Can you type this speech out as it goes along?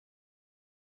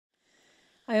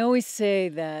I always say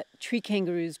that tree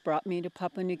kangaroos brought me to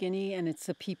Papua New Guinea, and it's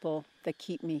the people that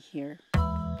keep me here.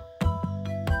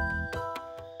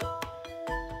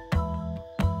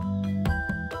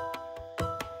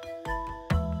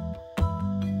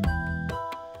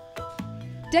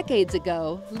 Decades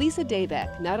ago, Lisa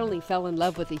Dabek not only fell in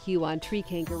love with the Huon tree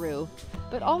kangaroo,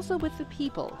 but also with the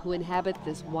people who inhabit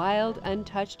this wild,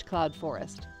 untouched cloud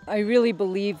forest. I really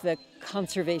believe that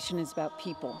conservation is about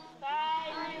people.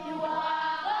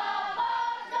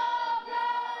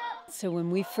 So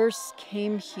when we first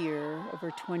came here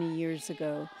over 20 years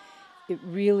ago, it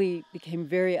really became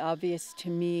very obvious to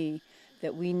me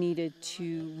that we needed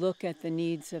to look at the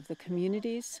needs of the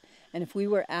communities. And if we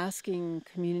were asking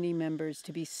community members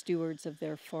to be stewards of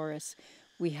their forests,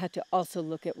 we had to also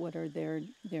look at what are their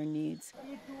needs.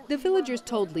 The villagers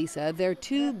told Lisa their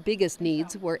two biggest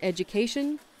needs were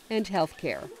education and health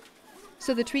care.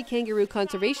 So the Tree Kangaroo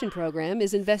Conservation Program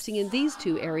is investing in these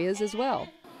two areas as well.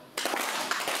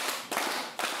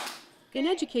 In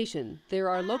education, there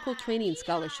are local training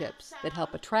scholarships that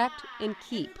help attract and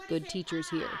keep good teachers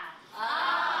here.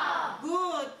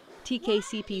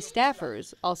 TKCP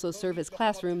staffers also serve as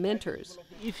classroom mentors.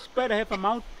 If spider have a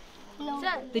mouth.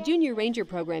 The Junior Ranger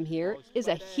program here is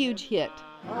a huge hit.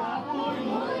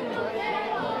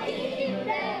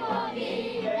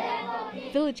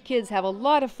 Village kids have a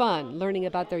lot of fun learning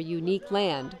about their unique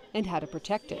land and how to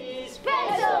protect it.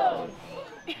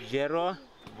 Zero,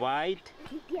 white,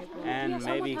 and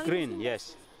maybe green,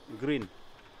 yes, green.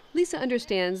 Lisa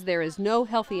understands there is no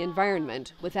healthy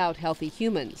environment without healthy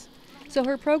humans. So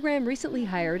her program recently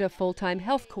hired a full-time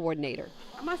health coordinator.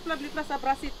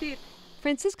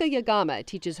 Francisca Yagama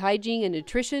teaches hygiene and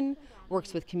nutrition,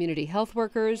 works with community health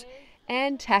workers,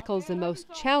 and tackles the most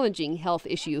challenging health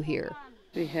issue here.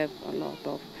 We have a lot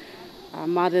of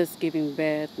mothers giving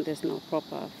birth. There's no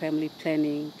proper family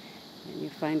planning. And you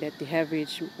find that the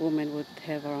average woman would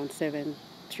have around 7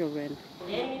 children.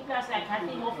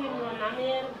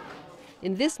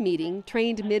 In this meeting,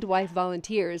 trained midwife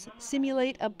volunteers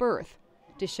simulate a birth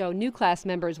to show new class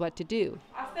members what to do.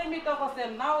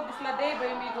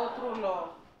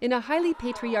 In a highly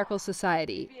patriarchal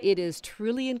society, it is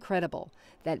truly incredible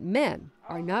that men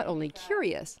are not only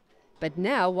curious, but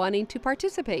now wanting to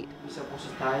participate.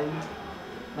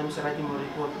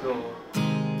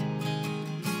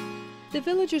 The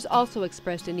villagers also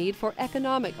expressed a need for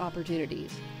economic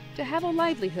opportunities, to have a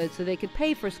livelihood so they could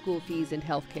pay for school fees and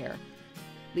health care.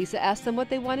 Lisa asked them what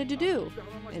they wanted to do,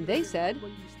 and they said,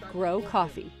 grow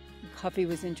coffee. Coffee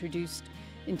was introduced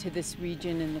into this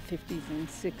region in the 50s and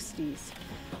 60s,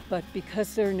 but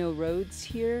because there are no roads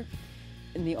here,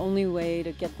 and the only way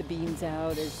to get the beans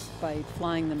out is by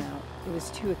flying them out. It was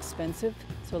too expensive,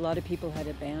 so a lot of people had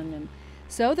abandoned.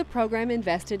 So the program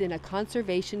invested in a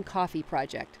conservation coffee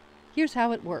project. Here's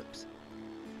how it works.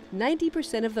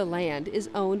 90% of the land is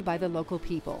owned by the local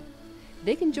people.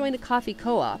 They can join a coffee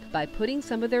co-op by putting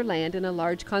some of their land in a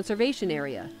large conservation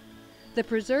area. The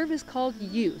preserve is called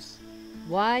YUS,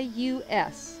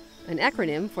 Y-U-S, an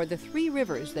acronym for the 3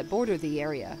 rivers that border the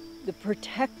area. The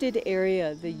protected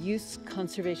area, the Youth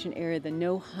Conservation Area, the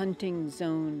no hunting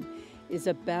zone, is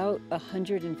about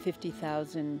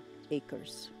 150,000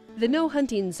 acres. The no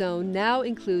hunting zone now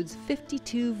includes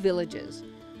 52 villages.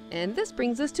 And this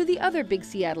brings us to the other big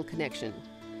Seattle connection.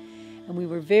 And we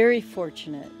were very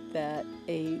fortunate that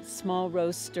a small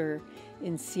roaster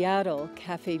in Seattle,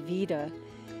 Cafe Vita,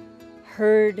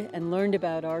 heard and learned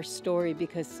about our story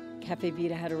because Cafe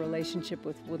Vita had a relationship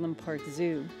with Woodland Park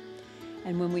Zoo.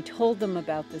 And when we told them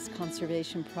about this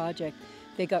conservation project,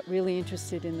 they got really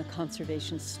interested in the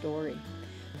conservation story.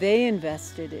 They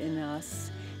invested in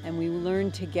us, and we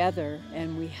learned together,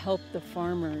 and we helped the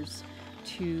farmers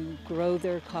to grow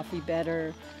their coffee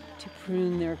better, to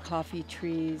prune their coffee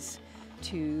trees,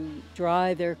 to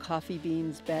dry their coffee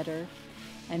beans better.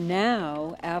 And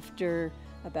now, after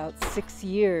about 6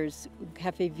 years,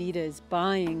 Cafe Vita is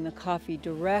buying the coffee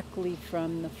directly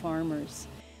from the farmers.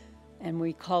 And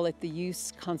we call it the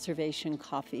Youth Conservation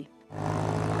Coffee.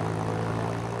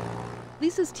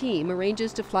 Lisa's team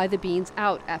arranges to fly the beans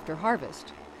out after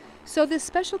harvest. So this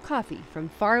special coffee from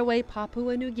faraway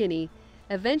Papua New Guinea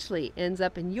eventually ends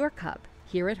up in your cup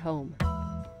here at home.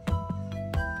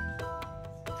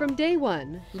 From day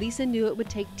one, Lisa knew it would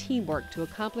take teamwork to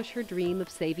accomplish her dream of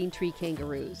saving tree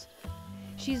kangaroos.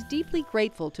 She's deeply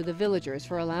grateful to the villagers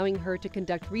for allowing her to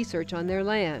conduct research on their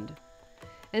land.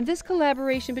 And this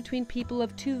collaboration between people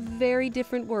of 2 very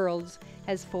different worlds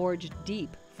has forged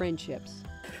deep friendships.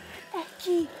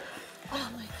 Eki! Oh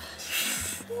my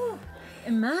gosh.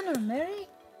 Eman or Mary?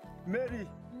 Mary.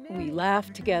 We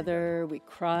laugh together, we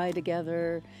cry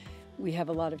together, We have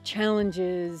a lot of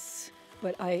challenges,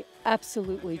 but I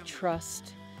absolutely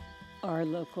trust our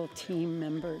local team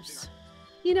members.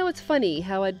 You know, it's funny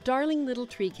how a darling little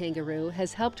tree kangaroo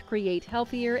has helped create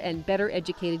healthier and better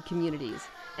educated communities,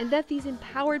 and that these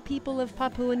empowered people of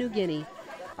Papua New Guinea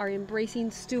are embracing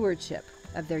stewardship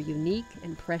of their unique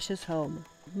and precious home.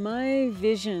 My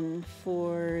vision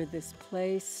for this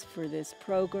place, for this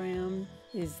program,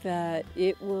 is that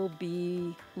it will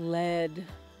be led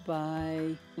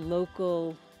by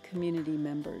local community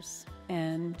members.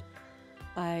 And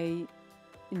I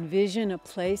envision a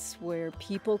place where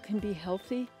people can be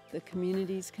healthy, the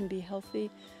communities can be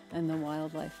healthy, and the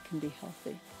wildlife can be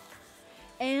healthy.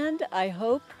 And I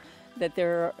hope that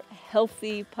there are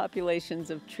healthy populations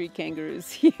of tree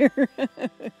kangaroos here.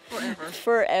 Forever.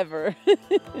 Forever.